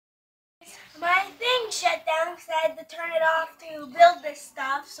my thing shut down because I had to turn it off to build this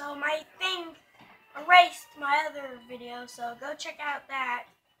stuff. So my thing erased my other video. So go check out that.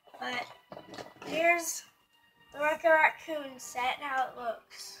 But here's the Rocket Raccoon set, how it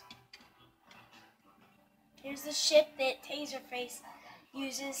looks. Here's the ship that Taserface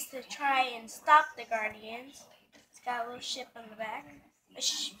uses to try and stop the Guardians. It's got a little ship on the back.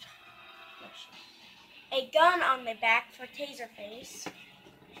 A gun on the back for Taserface.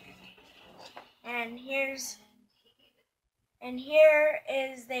 And here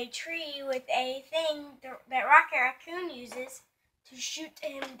is the tree with a thing that Rocket Raccoon uses to shoot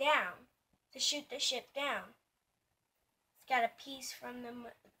him down, to shoot the ship down. It's got a piece from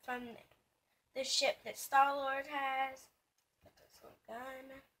the ship that Star-Lord has. Got this little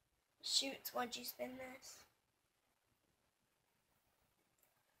gun. It shoots once you spin this.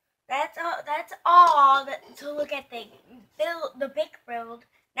 That's all to look at the big build.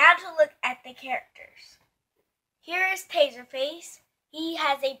 Now to look at the characters. Here is Taserface. He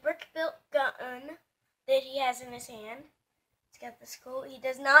has a brick-built gun that he has in his hand. He's got the skull. He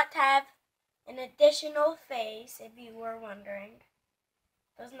does not have an additional face, if you were wondering.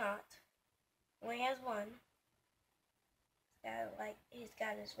 Does not. Only has one. He's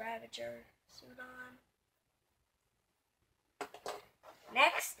got his ravager suit on.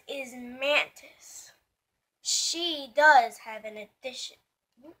 Next is Mantis. She does have an addition.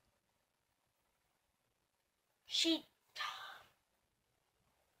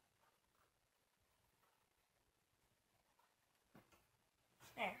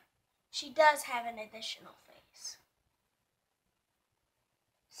 She does have an additional face.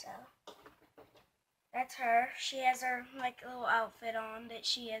 So that's her. She has her little outfit on that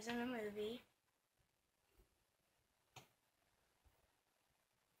she has in the movie.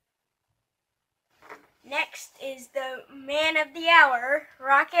 Next is the man of the hour,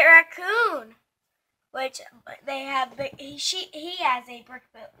 Rocket Raccoon, which they have. He has a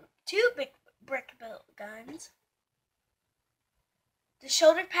two brick-built guns. The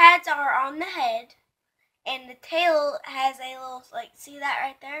shoulder pads are on the head, and the tail has a little see that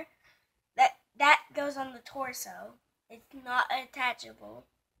right there? That goes on the torso. It's not attachable.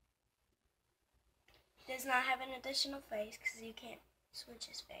 It does not have an additional face because you can't switch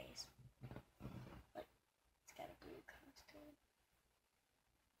his face. It's got a blue costume.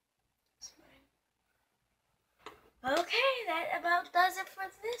 It's mine. Okay, that about does it for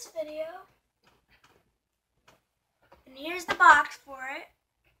this video. And here's the box for it.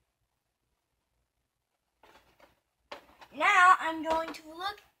 Now I'm going to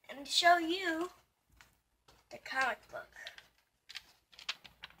look and show you the comic book.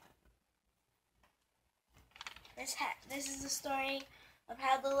 This is the story of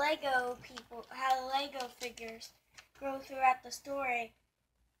how the Lego figures grow throughout the story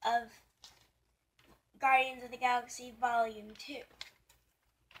of Guardians of the Galaxy Volume 2.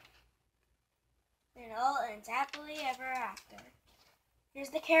 And all ends happily ever after. Here's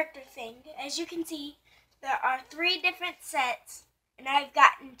the character thing. As you can see, there are 3 different sets, and I've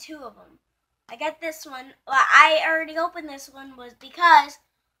gotten 2 of them. I got this one. Well, I already opened this one was because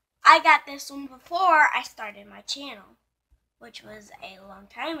I got this one before I started my channel, which was a long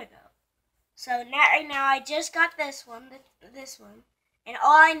time ago. So right now I just got this one, and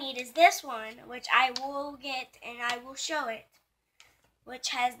all I need is this one, which I will get and I will show it, which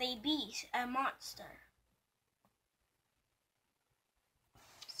has the beast, a monster.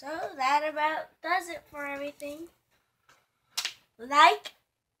 So that about does it for everything. Like,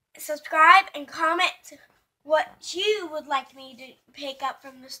 subscribe, and comment what you would like me to pick up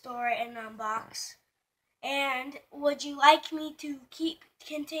from the store and unbox. And would you like me to keep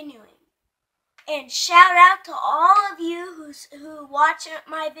continuing? And shout out to all of you who watch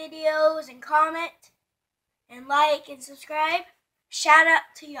my videos and comment and like and subscribe. Shout out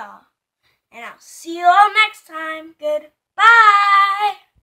to y'all. And I'll see you all next time. Goodbye.